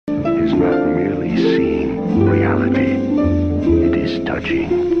is seeing reality. It is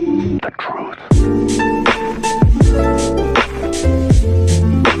touching the truth.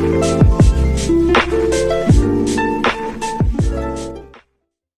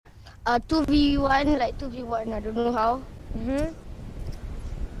 2v1, like 2v1, I don't know how.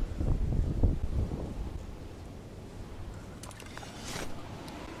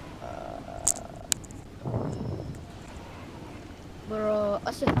 Bro,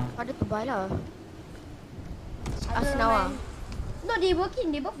 asal ada tebal lah. Asnawa. No, they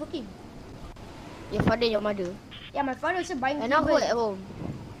working. They both working. Your father, your mother. Yeah, my father also buying And now cable. who at home?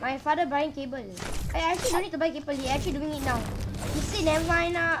 My father buying cable. I actually don't need to buy cable. He actually doing it now. He said never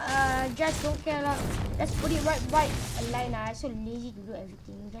mind lah. Just don't care lah. Just put it right align lah. I'm so lazy to do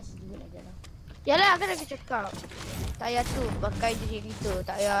everything. Just do it like that lah. Yalah, kan aku cakap. Tak payah tu, pakai je gitu.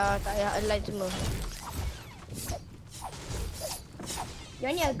 Tak payah align semua. You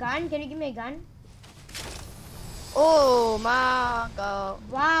need a gun? Can you give me a gun? Oh, ma kau.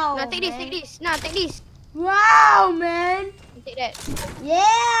 Wow. Nah, take this. Nah, take this. Wow, man. Take that.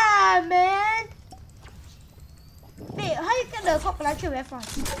 Yeah, man. Wait, how you get the cock launcher very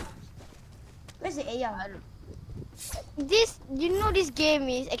fast? Where's the AR? You know this game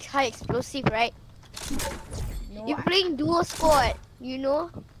is high explosive, right? No, You're playing duo squad, you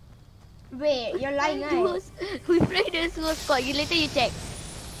know? Wait, you're lying, right? We play the duo squad. Later you check.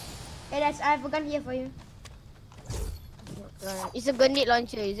 Hey, I have a gun here for you. It's a grenade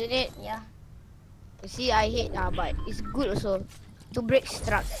launcher, isn't it? Yeah. You see, I hate but it's good also to break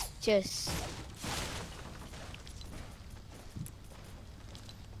structures.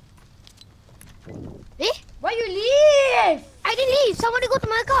 Eh? Why you leave? I didn't leave. Somebody go to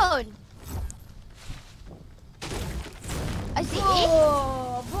my account. I see.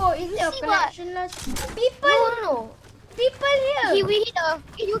 Bro, is there a See what? connection loss? People, No. people here. We hit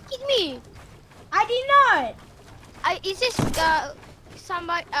you kicked me. I did not. It says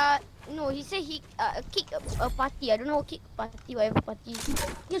somebody no, he said he kick a party. I don't know, kick party, whatever party.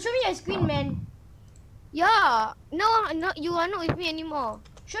 You show me your screen, man. Yeah. No, you are not with me anymore.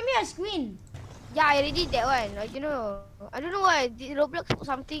 Show me your screen. Yeah, I already did that one. I don't know why. Did Roblox or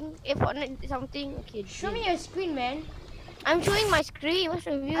something? Fortnite did something. Okay. Show me your screen, man. I'm showing my screen. What's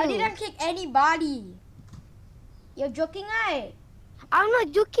wrong with you? I didn't kick anybody. You're joking, right? I'm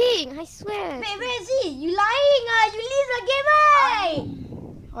not joking. I swear. Wait, where is he? You lying, ah? You leave the game, right?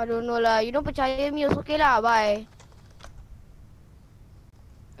 I don't know lah. You don't percaya me, it's okay lah. Bye.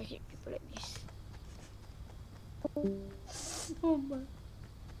 I hate people like this.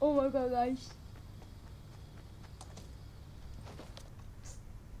 Oh my god, guys.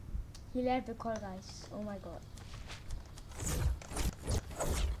 He left the call, guys. Oh my god.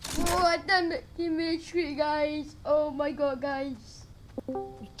 Oh, I done image screen, guys. Oh my god, guys.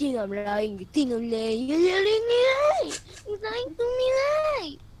 You think I'm lying? You're lying. You're lying to me,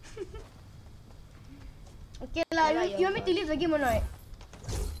 right? Okay lah, you want me to leave the game or not?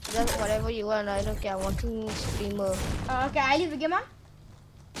 Just whatever you want. I don't care. I'm watching streamer. Okay, I leave the game, ah?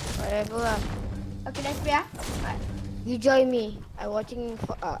 Whatever lah. Okay, let's play, ah? You join me. I watching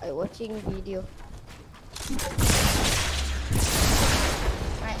video.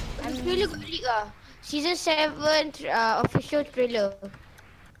 I'm Trailer got leak ah. Season 7 official trailer.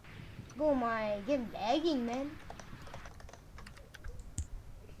 Oh my, game lagging, man.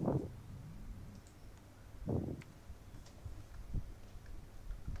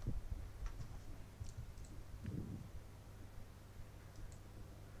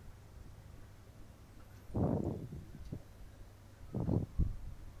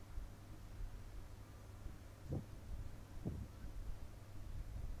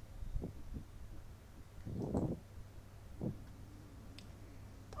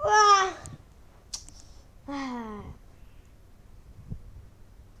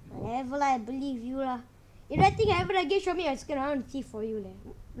 Whatever lah, I believe you lah. If I think I ever again, show me your screen. I want to see for you lah.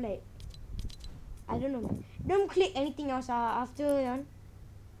 Like, I don't know. Don't click anything else after that.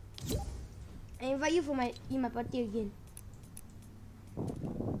 I invite you for in my party again.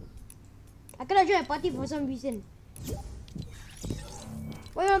 I cannot join my party for some reason.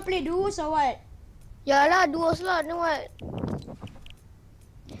 What you want to play, duos or what? Ya lah, duos lah. Then what?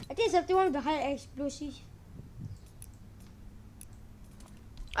 I think it's something with the high explosive.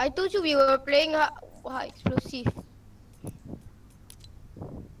 I told you we were playing high explosive.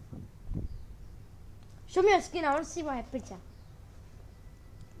 Show me your screen. I want to see what happens.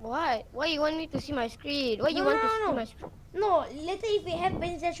 What? Why you want me to see my screen? Why you want to see my screen? No, later if it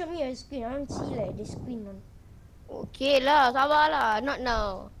happens, then show me your screen. I want to see like the screen one. Okay lah, sabar lah. Not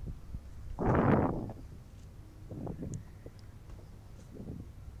now.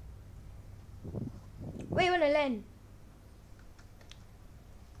 Where you wanna land?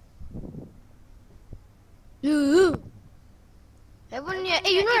 Haven't yet.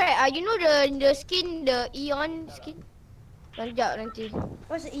 You know right? You know the skin, the Eon skin. Sekejap nanti.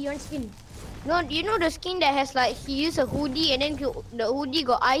 What's the Eon skin? No, you know the skin that has like he used a hoodie and then the hoodie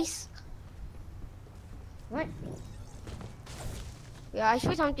got ice. What? Yeah, I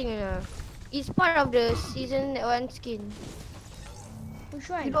show you something. It's part of the season 1 skin. Which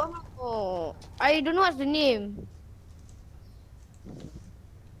one? You don't know. I don't know what's the name.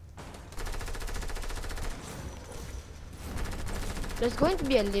 There's going to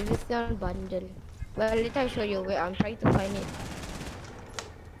be a Leviathan bundle. Well, later I'll show you. Wait, I'm trying to find it.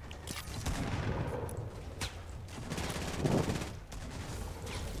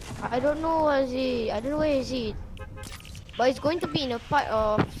 I don't know what is it. I don't know where is it. But it's going to be in a part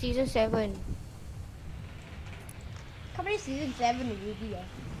of season 7. How many season 7 already?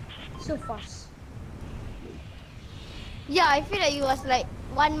 So fast. Yeah, I feel like it was like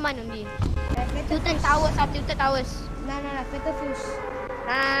 1 month only. Tilted Tilted Towers are Tilted Towers. Nah, Fatal Fuse.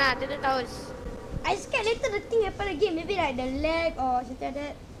 Nah, Tilted Towers. I scared later the thing happen again. Maybe like the lag or something like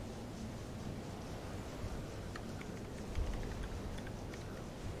that.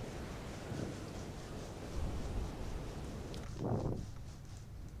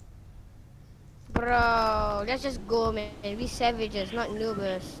 Bro, let's just go, man. We savages, not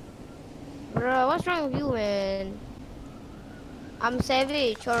noobers. Bro, what's wrong with you, man? I'm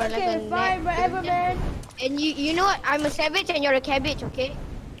savage or like a Okay, fine, whatever, man. And you know what? I'm a savage and you're a cabbage, okay?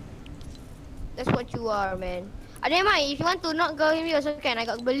 That's what you are, man. Never mind. If you want to not go with me also can. I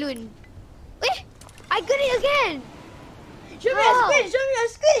got balloon. Wait, I got it again. Show me your screen. Show me your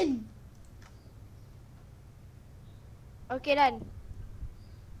screen. Okay, done.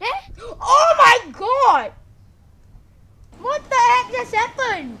 Eh? Oh my god! What the heck just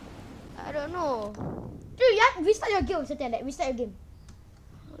happened? I don't know. Dude, you have to restart your game. Something like that. Restart your game.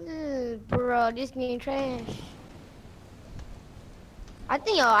 Bro, this game trash. I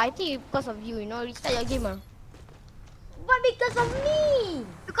think because of you, restart your game, But because of me.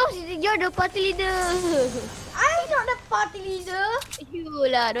 Because you're the party leader. I'm not the party leader. You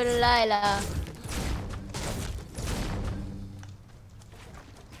lah, don't lie lah.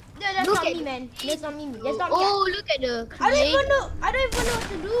 No, that's Look not at me, man. That's not me. That's not me. Oh, look at the I don't even know. I don't even know what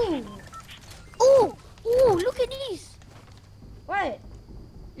to do. Oh, look at this. What?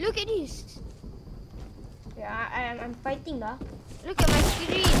 Look at this. Yeah, I'm fighting lah. Look at my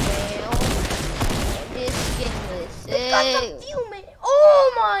screen, man. Oh, this game is Because sick. of you, man.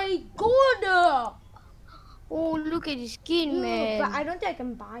 Oh my god. Oh, look at this skin, man. But I don't think I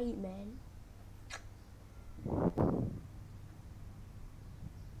can buy it, man.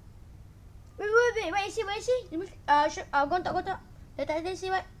 Wait, where is he? Go on top. The title, see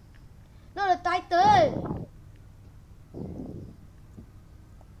what? No, the title.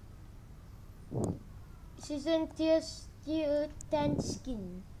 Season tier 10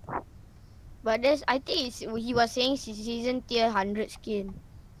 skin. But I think he was saying season tier 100 skin.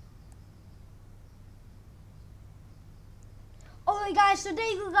 Alright guys, so there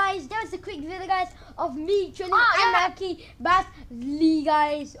you go guys, that was a quick video guys of me training yeah. Anarchy Batley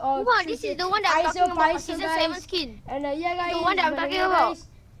guys. Come on, this is the one that I'm talking about, season 7 skin. And yeah guys, The one that I'm talking about.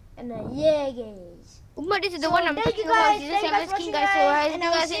 And yeah guys. Umar, this is the So, one I'm thank you talking about, guys, season thank you 7 guys for skin watching, guys. So guys, I and I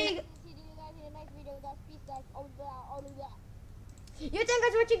will guys see in you thank you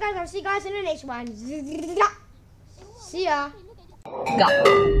guys for watching guys, I'll see you guys in the next one. See ya.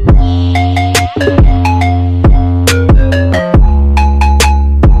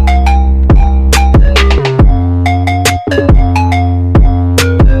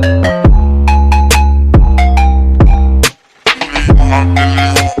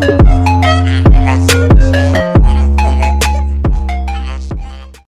 Hot